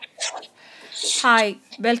Hi,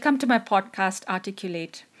 welcome to my podcast,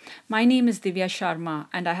 Articulate. My name is Divya Sharma,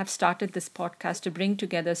 and I have started this podcast to bring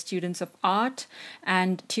together students of art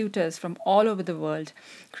and tutors from all over the world,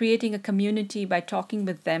 creating a community by talking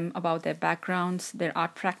with them about their backgrounds, their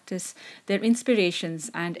art practice, their inspirations,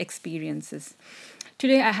 and experiences.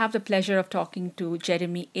 Today, I have the pleasure of talking to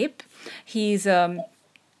Jeremy Ip. He's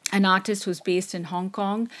an artist who's based in Hong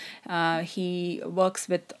Kong. He works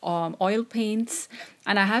with oil paints,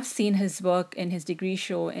 and I have seen his work in his degree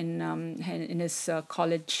show in his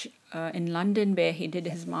college in London, where he did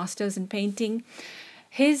his master's in painting.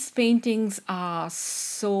 His paintings are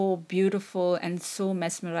so beautiful and so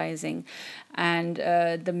mesmerizing. And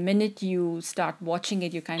the minute you start watching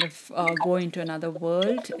it, you kind of go into another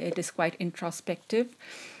world. It is quite introspective.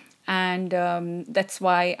 And that's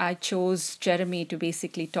why I chose Jeremy to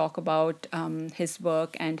basically talk about his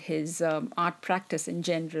work and his art practice in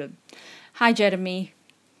general. Hi, Jeremy.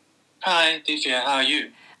 Hi, Divya. How are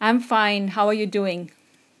you? I'm fine. How are you doing?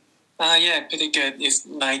 Yeah, pretty good. It's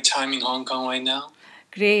nighttime in Hong Kong right now.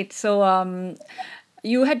 Great. So,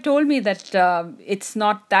 you had told me that it's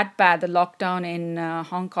not that bad, the lockdown in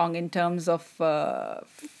Hong Kong, in terms of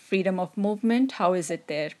freedom of movement. How is it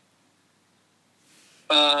there?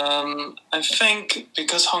 I think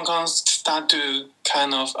because Hong Kong start to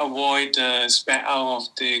kind of avoid the spread out of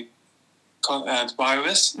the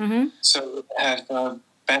virus, so we have a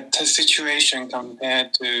better situation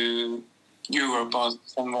compared to Europe or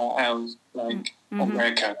somewhere else like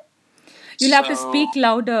America. You'll have to speak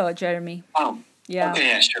louder, Jeremy. Oh, Yeah. okay,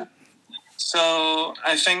 yeah, sure. So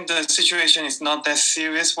I think the situation is not that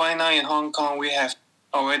serious right now in Hong Kong. We have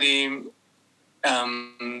already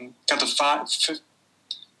got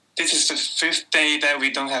this is the fifth day that we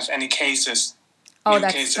don't have any cases. Oh, new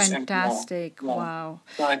that's cases fantastic. anymore. Yeah. Wow.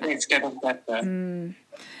 So I think it's getting better.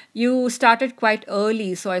 You started quite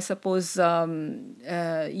early, so I suppose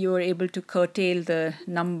you were able to curtail the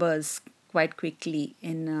numbers quite quickly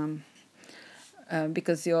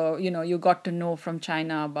because you got to know from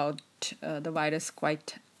China about the virus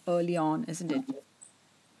quite early on, isn't it?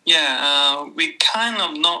 Yeah, we kind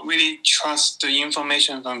of not really trust the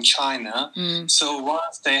information from China. So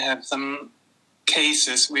once they have some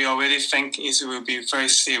cases, we already think it will be very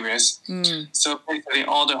serious. So basically,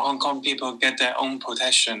 all the Hong Kong people get their own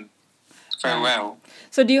protection very Right. well.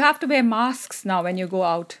 So do you have to wear masks now when you go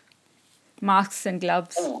out? Masks and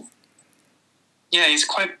gloves? Yeah, it's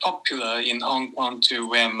quite popular in Hong Kong to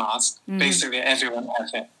wear masks. Basically, everyone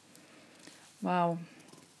has it. Wow.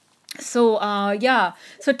 So, yeah.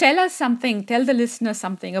 So, tell us something, tell the listener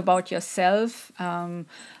something about yourself,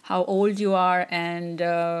 how old you are, and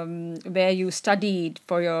where you studied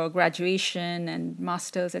for your graduation and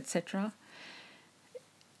master's, etc.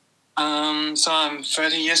 So I'm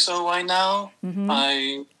 30 years old right now.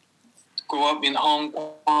 I grew up in Hong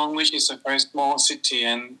Kong, which is a very small city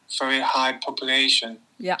and very high population.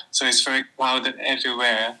 Yeah. So it's very crowded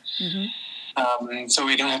everywhere. So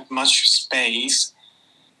we don't have much space,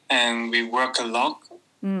 and we work a lot.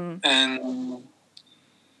 And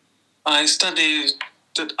I studied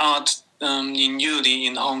the art in uni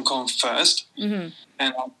in Hong Kong first, and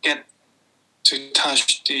I get to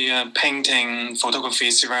touch the painting,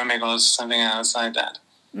 photography, ceramic, or something else like that.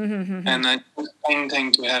 And I was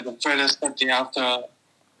painting to have a further study after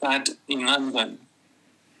that in London.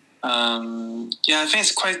 Yeah, I think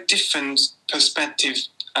it's quite different perspective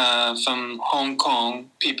from Hong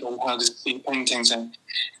Kong people how to see paintings and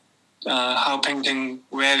how painting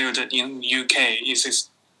valued in UK is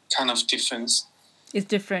kind of difference. It's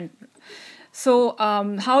different. So,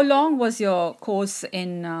 how long was your course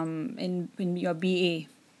in your BA?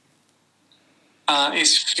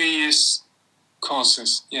 It's 3 years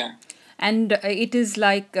courses, yeah. And it is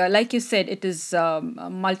like you said, it is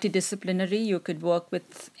multidisciplinary. You could work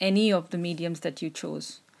with any of the mediums that you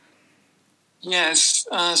chose. Yes.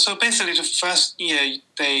 So basically, the first year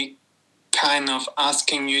they kind of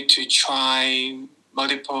asking you to try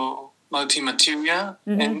multi-material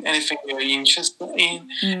and anything you're interested in,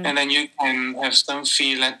 and then you can have some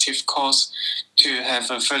free elective course to have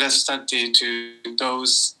a further study to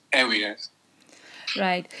those areas.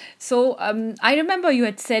 Right. So I remember you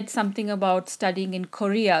had said something about studying in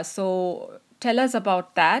Korea. So tell us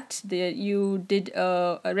about that. You did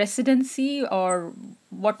a residency, or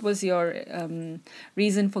what was your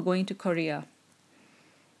reason for going to Korea?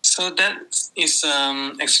 So that is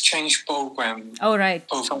exchange program. Oh, right.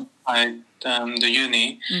 Program by the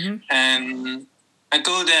uni, and I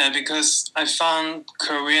go there because I found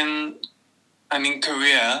Korea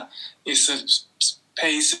is a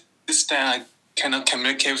place that I cannot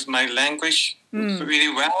communicate with my language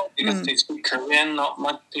really well because they speak Korean. Not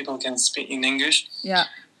much people can speak in English. Yeah.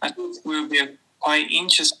 I think it will be a quite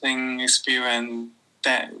interesting experience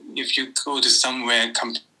that if you go to somewhere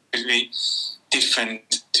completely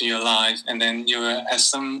different to your life, and then you will have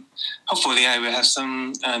some. Hopefully, I will have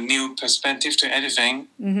some new perspective to everything.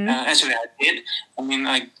 Actually, I did. I mean,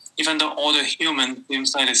 even though all the humans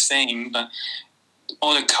seems like the same, but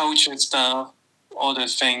all the culture stuff, all the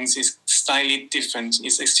things is slightly different.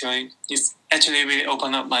 It's actually really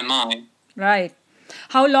opened up my mind. Right.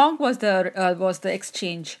 How long was the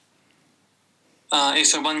exchange?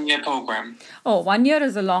 It's a 1-year program. Oh, 1 year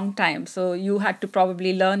is a long time. So you had to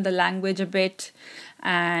probably learn the language a bit,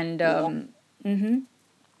 and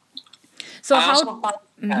so I how? also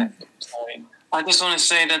sorry. I just want to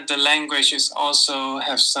say that the languages also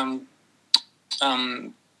have some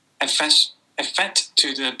effect to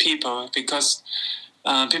the people because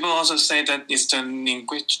people also say that it's the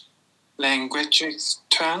language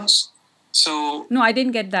turns. So No, I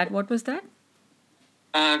didn't get that. What was that?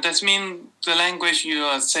 that means the language you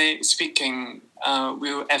are speaking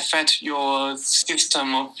will affect your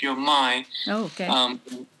system of your mind. Oh, okay.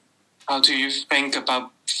 How do you think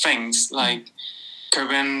about things like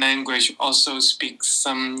Korean language also speaks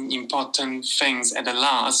some important things at the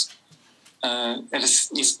last. This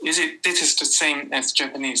is the same as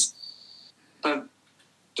Japanese, but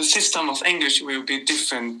the system of English will be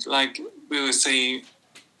different. Like we will say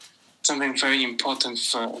something very important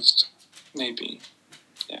first, maybe.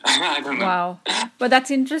 Yeah, I don't know. Wow. But that's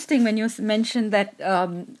interesting when you mentioned that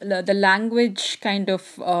the language kind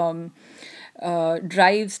of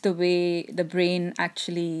drives the way the brain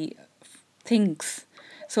actually thinks.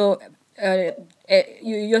 So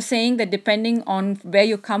you're saying that depending on where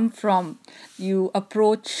you come from, you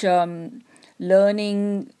approach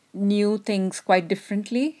learning new things quite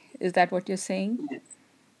differently. Is that what you're saying?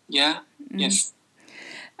 Yeah. Yes.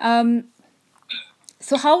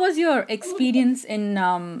 So how was your experience in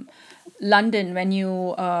London when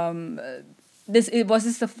you was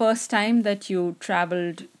this the first time that you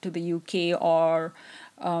traveled to the UK or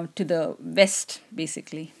to the West,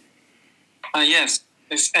 basically? Yes.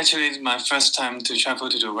 It's actually my first time to travel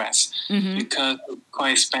to the West because it's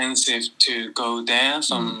quite expensive to go there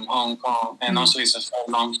from Hong Kong, and also it's a very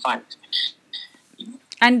long flight.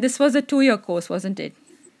 And this was a 2 year course, wasn't it?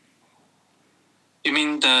 You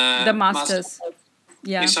mean the The masters.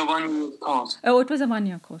 Yeah. It's a 1-year course. Oh, it was a 1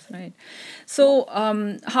 year course, right? So,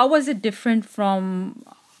 how was it different from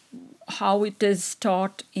how it is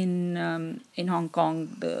taught in Hong Kong,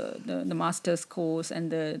 the master's course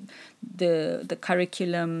and the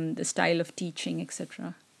curriculum, the style of teaching,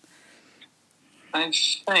 etc.? I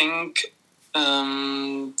think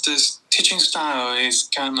this teaching style is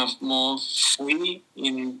kind of more free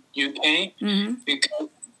in UK because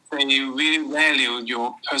they really value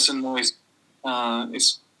your personal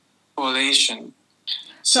exploration.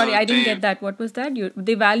 Sorry, I didn't get that. What was that?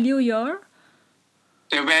 They value your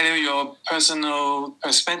they value your personal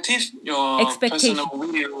perspective, your expectation.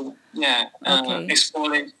 personal view, Okay.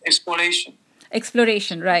 exploration.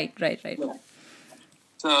 Exploration, right. Yeah.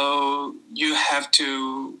 So you have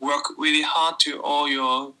to work really hard to all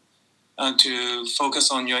your to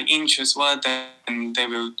focus on your interests, rather than they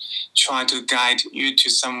will try to guide you to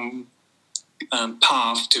some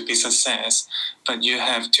path to be success. But you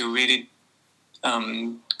have to really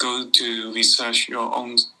go to research your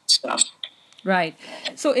own stuff. Right.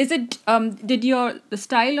 So is it did the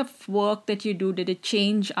style of work that you do, did it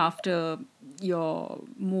change after your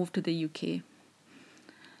move to the UK?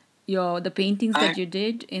 The paintings that you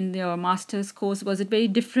did in your master's course, was it very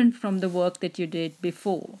different from the work that you did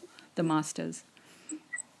before the master's?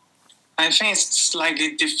 I think it's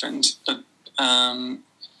slightly different, but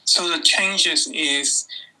so the changes is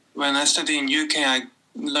when I studied in UK, I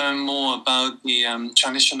learned more about the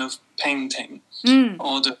traditional painting,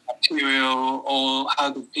 or the material, or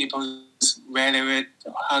how do people value it,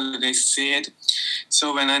 how do they see it.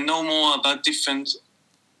 So when I know more about different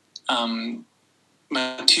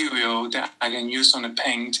material that I can use on the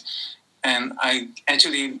paint, and I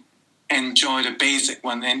actually enjoy the basic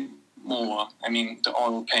one and more. I mean, the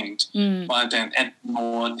oil paint, rather than add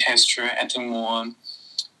more texture, adding more,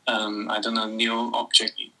 new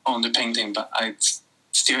object on the painting. But I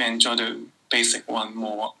still enjoy the basic one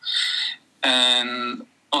more. And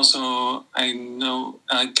also, I know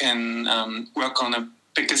I can work on a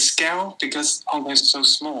bigger scale because Hong Kong is so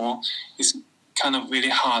small. It's kind of really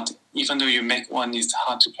hard. Even though you make one, it's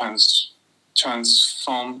hard to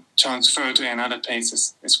transfer to another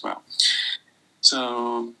place as well.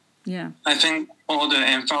 So Yeah. I think all the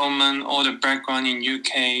environment, all the background in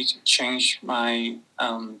UK changed my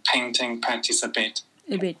painting practice a bit.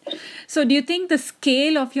 A bit. So, do you think the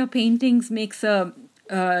scale of your paintings makes a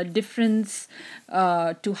difference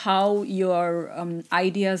to how your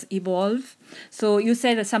ideas evolve? So, you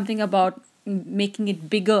said something about making it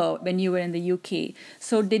bigger when you were in the UK.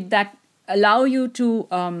 So, did that allow you to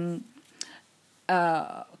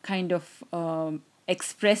kind of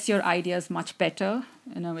express your ideas much better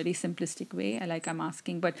in a very simplistic way? I'm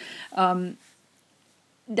asking, but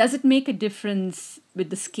does it make a difference with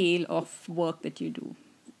the scale of work that you do?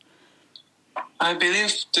 I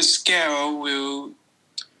believe the scale will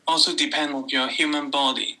also depend on your human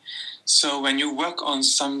body. So when you work on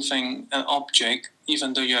something, an object,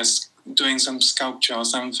 even though you're doing some sculpture or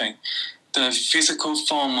something, the physical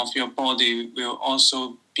form of your body will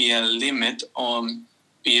also be a limit or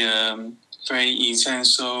be a very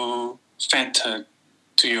essential factor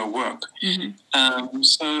to your work.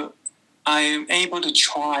 So I'm able to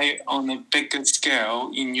try on a bigger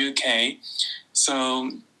scale in UK.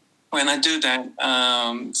 So when I do that,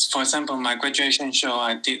 for example, my graduation show,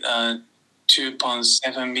 I did a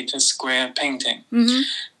 2.7 meter square painting.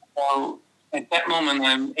 So at that moment,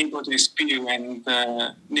 I'm able to experience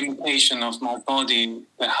the limitation of my body,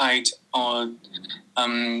 the height, or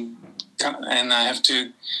and I have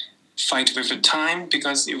to fight with the time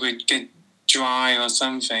because it would get dry or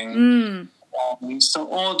something. So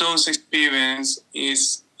all those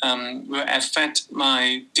experiences will affect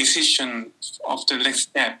my decision of the next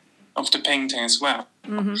step of the painting as well.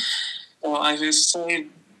 So I will say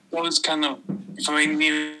those kind of very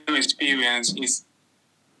new experience is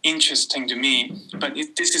interesting to me, but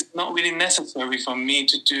this is not really necessary for me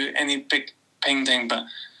to do any big painting, but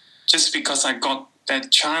just because I got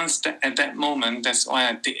that chance at that moment, that's why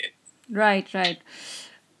I did it. Right.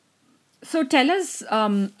 So tell us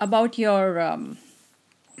about your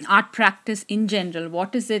art practice in general.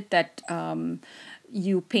 What is it that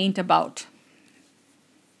you paint about?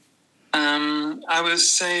 I would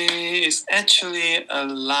say it's actually a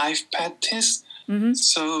life practice.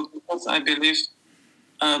 So because I believe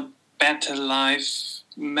a better life,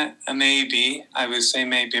 maybe, I will say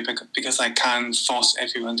maybe because I can't force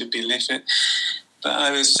everyone to believe it. But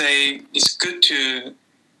I will say it's good to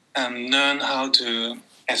learn how to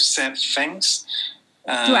accept things.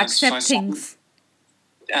 To accept things.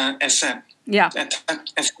 Accept. Yeah.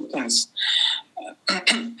 Acceptance.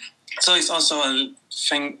 So it's also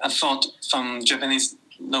a thought from Japanese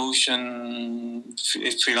notion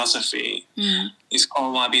philosophy. It's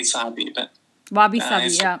called wabi sabi, but wabi sabi,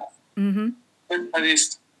 yeah. But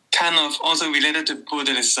it's kind of also related to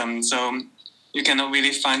Buddhism. So you cannot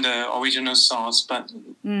really find the original source, but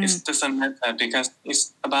it doesn't matter because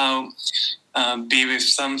it's about be with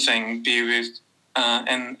something, be with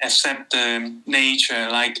and accept the nature.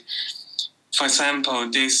 Like, for example,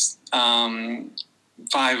 this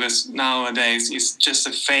virus nowadays is just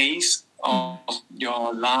a phase of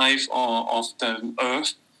your life or of the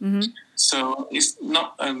earth. So it's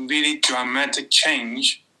not a really dramatic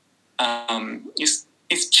change.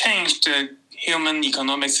 It's changed the human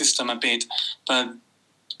economic system a bit, but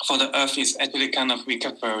for the earth, it's actually kind of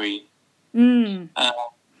recovery.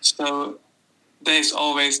 So there's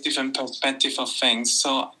always different perspective of things.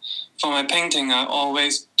 So for my painting, I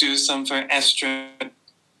always do some very abstract,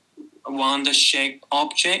 wonder-shaped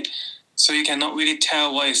object. So you cannot really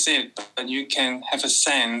tell what is it, but you can have a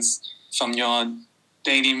sense from your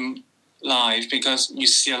daily life because you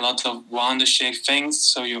see a lot of wonder-shaped things.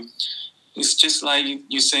 So it's just like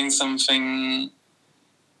you're seeing something,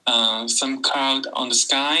 some cloud on the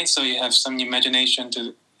sky. So you have some imagination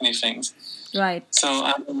to many things. Right. So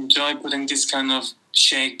I enjoy putting this kind of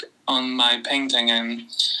shape on my painting and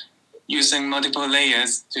using multiple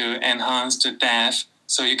layers to enhance the depth.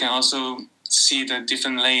 So you can also see the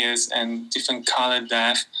different layers and different color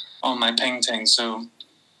depth on my painting. So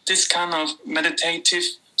this kind of meditative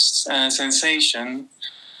sensation,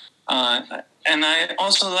 and I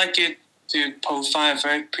also like it to provide a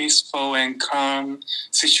very peaceful and calm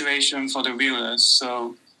situation for the viewers.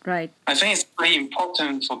 So right. I think it's very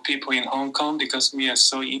important for people in Hong Kong because we are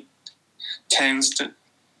so tensed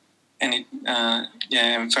and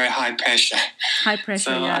very high pressure. High pressure,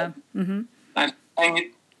 so yeah. I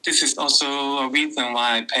think this is also a reason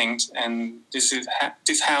why I paint, and this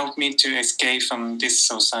helped me to escape from this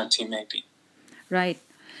society, maybe. Right.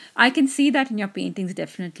 I can see that in your paintings,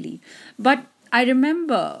 definitely. But I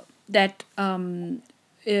remember that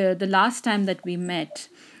the last time that we met,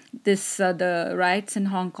 the riots in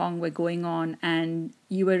Hong Kong were going on, and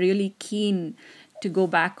you were really keen to go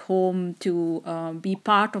back home to be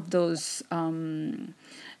part of those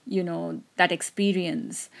that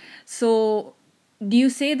experience. So do you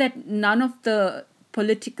say that none of the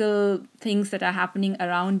political things that are happening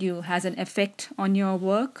around you has an effect on your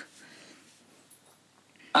work?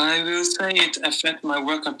 I will say it affects my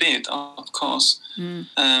work a bit, of course,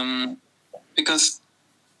 because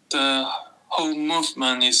the whole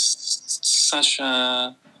movement is such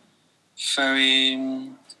a very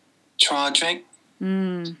tragic.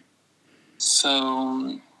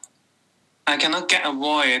 So I cannot get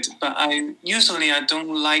avoid, but I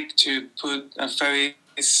don't like to put a very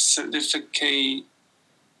significant,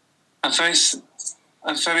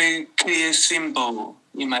 a very clear symbol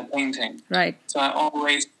in my painting. Right. So I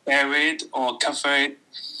always bury it or cover it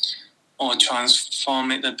or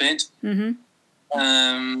transform it a bit.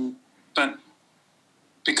 But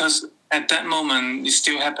because at that moment it's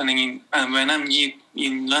still happening, when I'm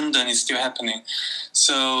in London, it's still happening.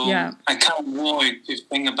 So I can't avoid to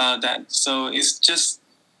think about that. So it's just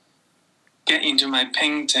get into my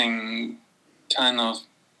painting, kind of.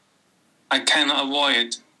 I cannot avoid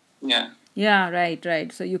it. Yeah. Yeah,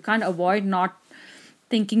 right. So you can't avoid not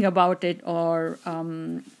thinking about it or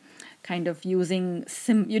kind of using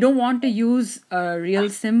you don't want to use real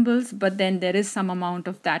symbols, but then there is some amount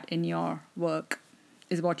of that in your work,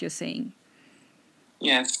 is what you're saying.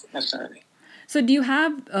 Yes, absolutely. So do you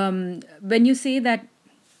have, when you say that,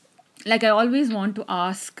 like I always want to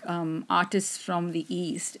ask artists from the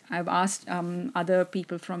East, I've asked other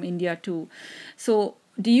people from India too. So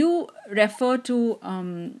do you refer to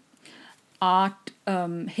art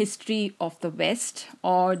history of the West,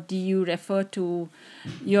 or do you refer to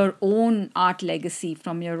your own art legacy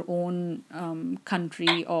from your own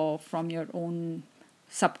country or from your own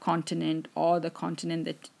subcontinent or the continent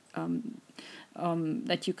that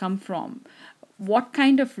you come from? What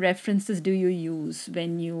kind of references do you use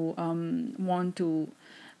when you want to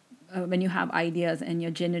when you have ideas and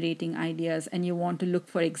you're generating ideas and you want to look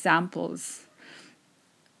for examples?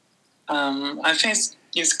 I think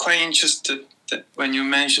it's quite interesting that when you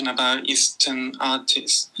mention about Eastern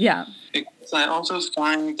artists. Yeah. Because I also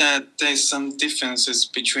find that there's some differences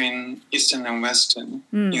between Eastern and Western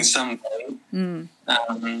in some way.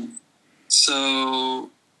 So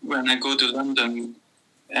when I go to London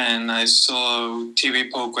and I saw a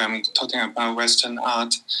TV program talking about Western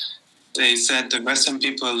art, they said the Western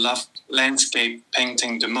people love landscape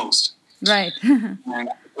painting the most. Right. And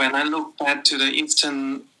when I look back to the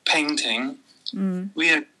Eastern painting,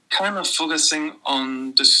 we are kind of focusing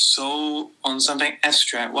on the soul, on something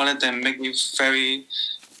abstract, rather than making it very,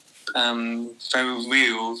 very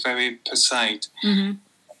real, very precise.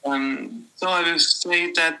 So I will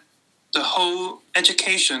say that the whole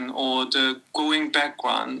education or the growing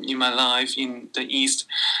background in my life in the East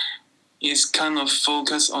is kind of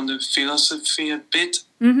focused on the philosophy a bit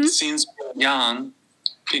since we're young,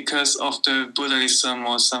 because of the Buddhism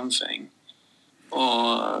or something.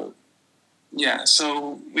 Or yeah,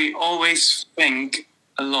 so we always think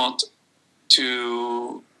a lot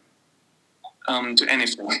to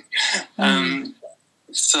anything.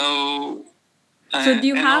 So do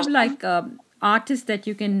you have also, like artists that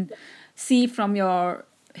you can see from your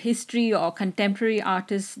history or contemporary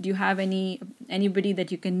artists? Do you have anybody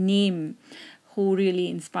that you can name who really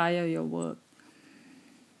inspire your work?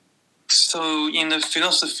 So in the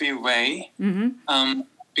philosophy way,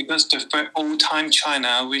 because the very old time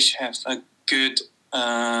China, which has a good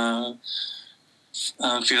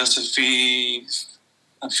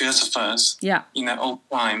philosophers in the old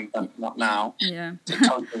time, but not now. Yeah. They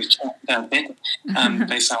totally changed a bit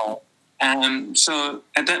based on. So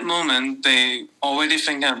at that moment, they already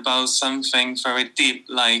think about something very deep,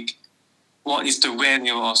 like what is the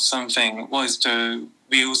value of something, what is the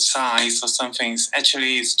real size of something.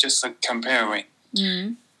 Actually, it's just a comparing.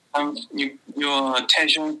 Your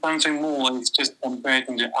attention something more is just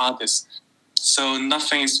comparing the others. So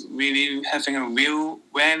nothing is really having a real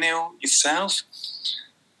value itself.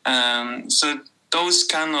 So those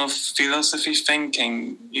kind of philosophy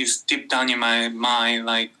thinking is deep down in my mind,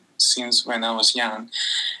 like since when I was young.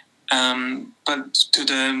 But to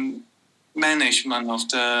the management of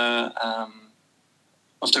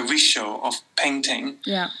the visual of painting,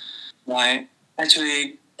 I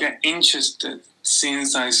actually get interested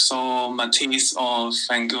since I saw Matisse or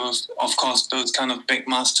Van Gogh, of course, those kind of big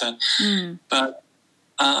master. But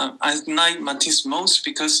I like Matisse most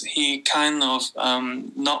because he kind of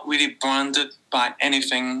not really branded by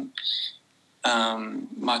anything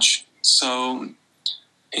much. So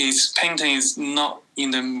his painting is not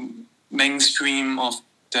in the mainstream of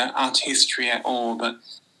the art history at all, but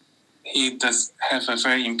he does have a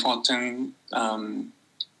very important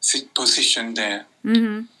position there.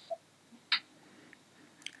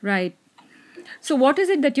 Right. So, what is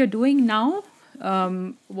it that you're doing now?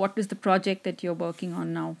 What is the project that you're working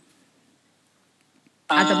on now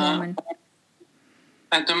at the Uh, moment?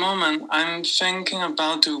 at the moment, I'm thinking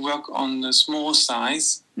about to work on the small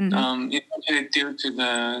size, especially due to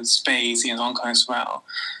the space in Hong Kong as well.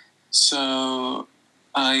 So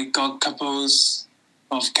I got couples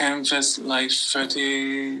of canvas like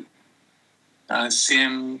 30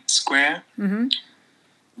 cm square,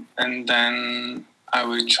 and then I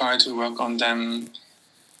will try to work on them.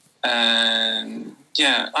 And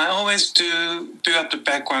yeah, I always do build up the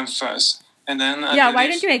background first, and then I Yeah, why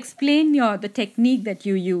don't believe. you explain the technique that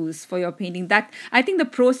you use for your painting? That I think the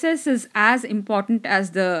process is as important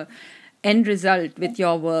as the end result with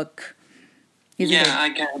your work, isn't Yeah, it? I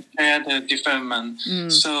can share the development.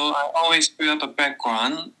 So I always build up a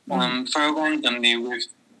background very randomly with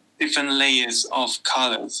different layers of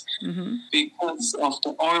colors. Because of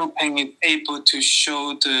the oil paint is able to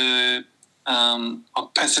show the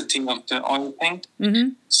opacity of the oil paint.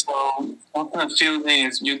 So after a few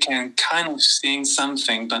layers, you can kind of see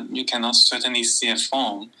something, but you cannot certainly see a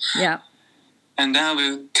form. Yeah. And then I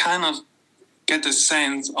will kind of get the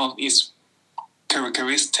sense of its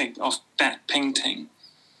characteristic of that painting.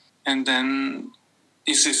 And then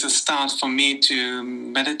this is a start for me to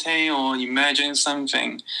meditate or imagine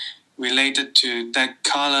something related to that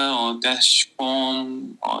color or that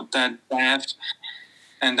form or that depth.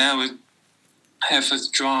 And then I would have a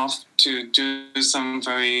draft to do some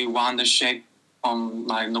very wonder shape on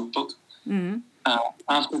my notebook.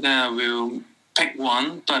 After that, I will pick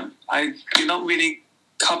one, but I do not really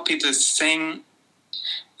copy the same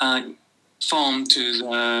form to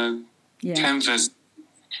the canvas.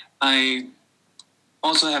 I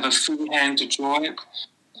also have a free hand to draw it,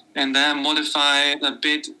 and then modify it a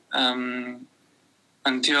bit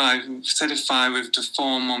until I'm satisfied with the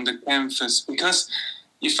form on the canvas. Because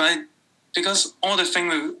all the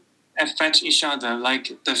things will affect each other,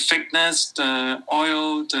 like the thickness, the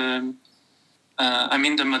oil, the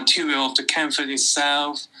material of the canvas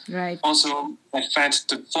itself. Right. Also affect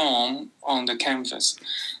the form on the canvas.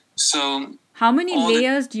 So how many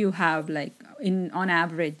layers do you have, like on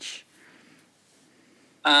average?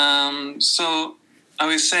 So I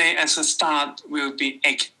would say as a start will be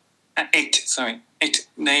eight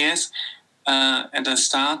layers at the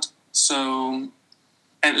start. So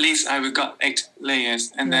at least I will got 8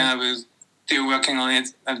 layers, and then I will still working on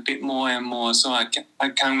it a bit more and more. So I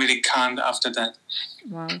can't really count after that.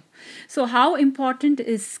 Wow. So, how important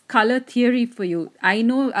is color theory for you? I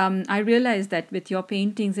know, I realize that with your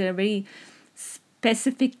paintings, there are very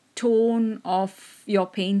specific tone of your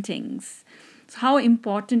paintings. So, how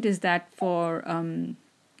important is that for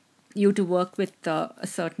you to work with a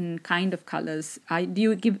certain kind of colors? Do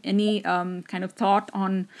you give any kind of thought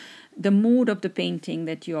on the mood of the painting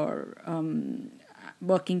that you're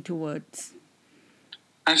working towards?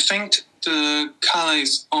 I think the color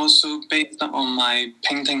is also based on my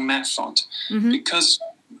painting method, because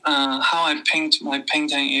how I paint my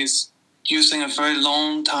painting is using a very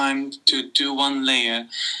long time to do one layer.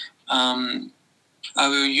 I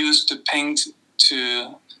will use the paint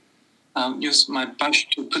to use my brush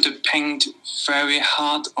to put the paint very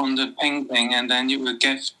hard on the painting, and then you will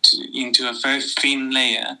get into a very thin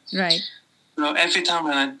layer. Right. So every time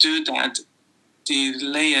when I do that, the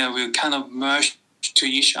layer will kind of merge to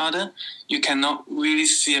each other. You cannot really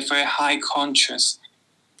see a very high contrast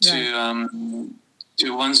to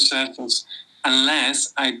one surface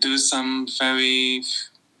unless I do some very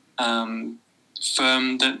firm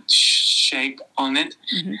shape on it.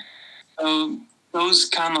 So those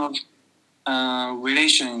kind of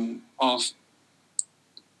relation of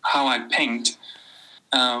how I paint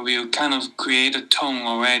will kind of create a tone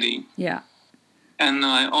already. Yeah. And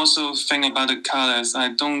I also think about the colors. I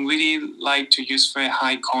don't really like to use very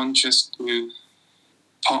high contrast to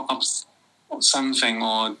pop up something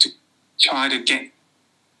or to try to get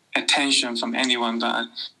attention from anyone. But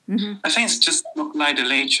I think it's just look like the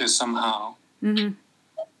nature somehow.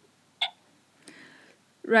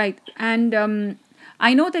 Right. And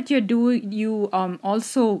I know that you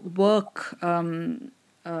also work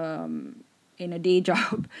in a day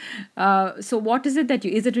job. So what is it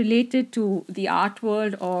is it related to the art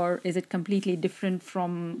world, or is it completely different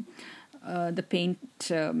from the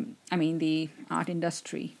the art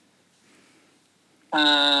industry?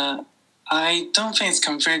 I don't think it's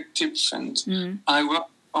completely different. I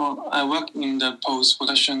work in the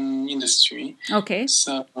post-production industry. Okay.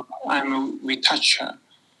 So I'm a retoucher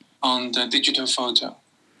on the digital photo.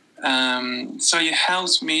 So it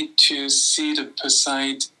helps me to see the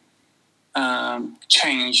precise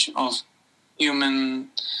change of human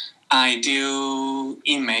ideal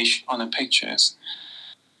image on the pictures.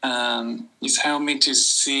 It's helped me to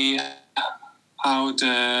see how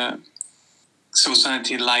the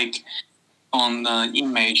society like on the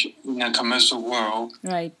image in a commercial world,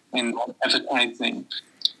 right, and advertising.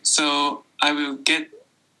 So I will get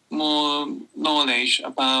more knowledge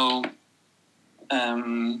about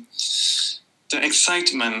the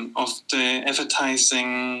excitement of the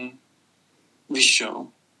advertising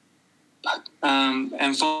visual.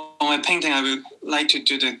 And for my painting, I would like to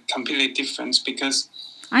do the completely different, because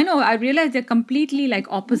I know. I realize they're completely like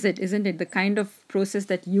opposite, isn't it? The kind of process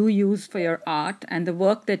that you use for your art and the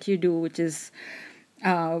work that you do, which is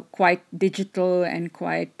quite digital and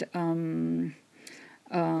quite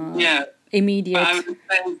yeah, immediate. I would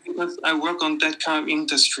say because I work on that kind of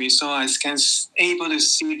industry, so I can able to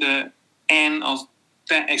see the end of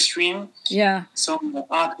that extreme. Yeah. So the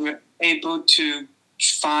art we're able to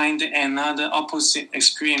find another opposite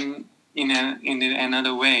extreme in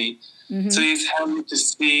another way. Mm-hmm. So it's helped me to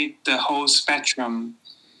see the whole spectrum,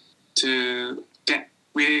 to get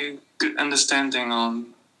really good understanding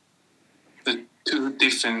on the two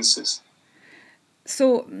differences.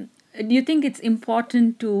 So, do you think it's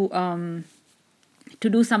important to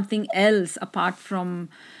do something else apart from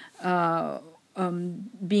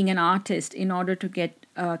being an artist in order to get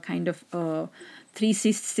a kind of a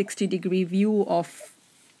 360-degree view of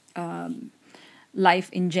life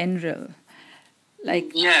in general?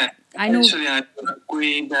 Like, Yeah, I know. actually, I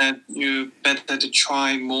agree that you better to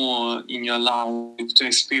try more in your life to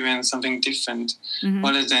experience something different,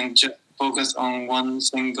 rather than just focus on one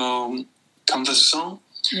single comfort zone.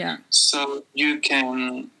 Yeah. So you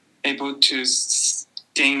can able to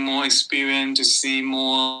gain more experience, to see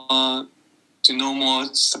more, to know more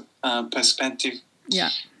perspective.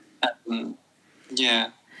 Yeah.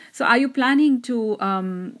 Yeah. So, are you planning to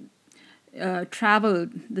travel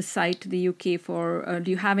the site to the UK for?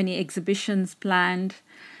 Do you have any exhibitions planned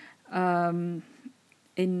in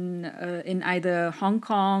either Hong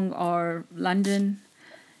Kong or London?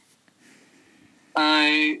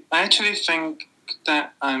 I actually think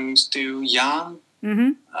that I'm still young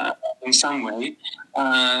in some way,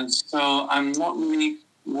 so I'm not really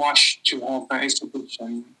rushed to have an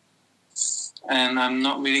exhibition, and I'm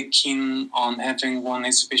not really keen on having one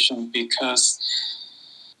exhibition because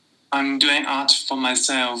I'm doing art for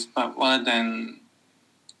myself, but rather than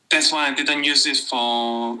that's why I didn't use it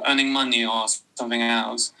for earning money or something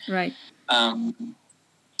else. Right.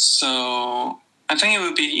 So I think it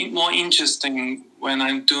would be more interesting when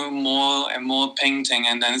I'm doing more and more painting,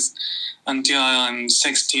 and then until I'm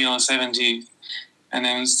 60 or 70, and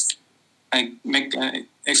then I make an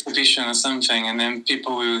exhibition or something, and then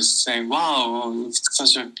people will say, "Wow, it's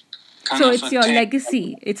such a kind So of it's your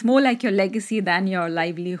legacy. It's more like your legacy than your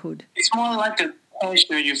livelihood. It's more like a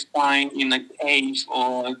treasure you find in a cave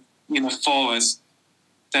or in a forest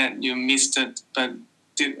that you missed it, but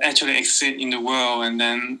did actually exist in the world, and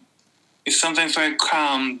then it's something very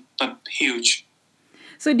calm but huge.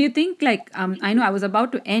 So do you think like I know I was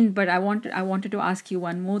about to end, but I wanted to ask you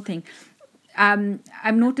one more thing.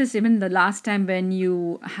 I've noticed even the last time when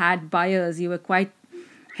you had buyers, you were quite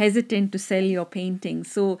hesitant to sell your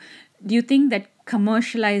paintings. So do you think that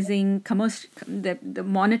commercializing the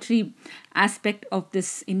monetary aspect of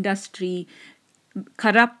this industry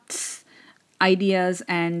corrupts ideas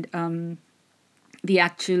and the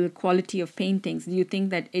actual quality of paintings? Do you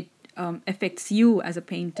think that it affects you as a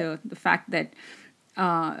painter, the fact that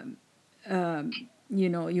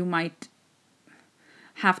you might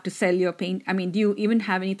have to sell your paint? I mean, do you even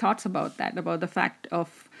have any thoughts about that, about the fact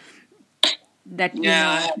of that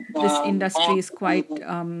this industry is quite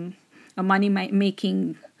a money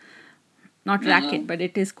making, not racket, but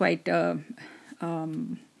it is quite a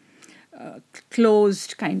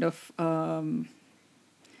closed kind of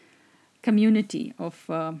community of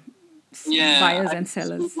buyers and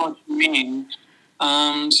sellers. I see what you mean.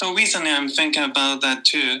 So recently I'm thinking about that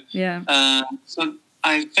too. Yeah. So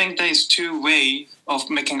I think there is two ways of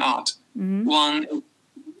making art. One is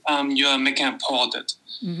you are making a product.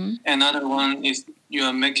 Another one is you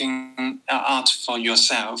are making art for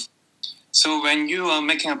yourself. So when you are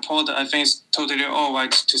making a product, I think it's totally all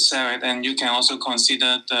right to sell it, and you can also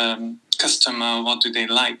consider the customer, what do they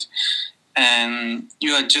like. And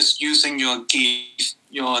you are just using your gift,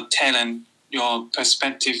 your talent, your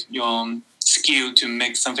perspective, your skill to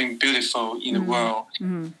make something beautiful in the world,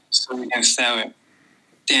 so you can sell it.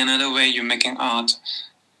 Then another way you're making art,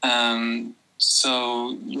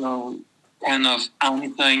 so you're kind of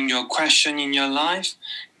answering your question in your life.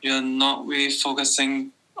 You're not really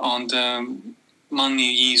focusing on the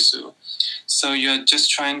money issue. So you're just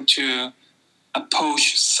trying to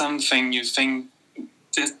approach something you think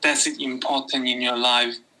that's important in your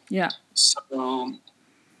life. Yeah. So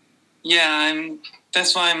yeah,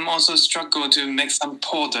 that's why I'm also struggle to make some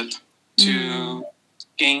product to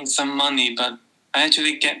gain some money, but I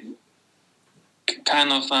actually get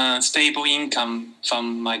kind of a stable income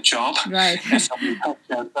from my job. Right. As a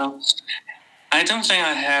researcher. So I don't think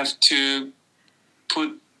I have to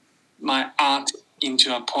put my art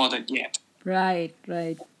into a product yet. Right.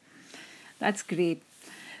 That's great.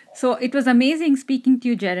 So it was amazing speaking to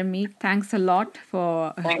you, Jeremy. Thanks a lot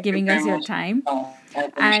for giving us your time.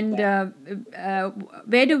 And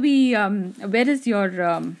where is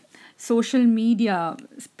your social media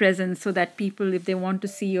presence so that people, if they want to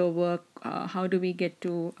see your work, how do we get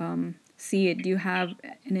to see it? Do you have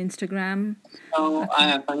an Instagram? So I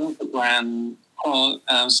have an Instagram called,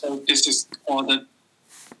 so this is called the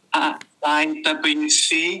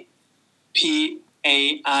IWC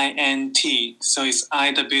PAINT. So it's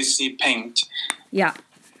IWC Paint. Yeah.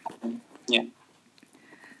 Yeah.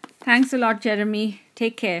 Thanks a lot, Jeremy.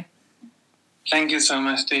 Take care. Thank you so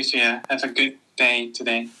much, Divya. Have a good day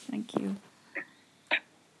today. Thank you.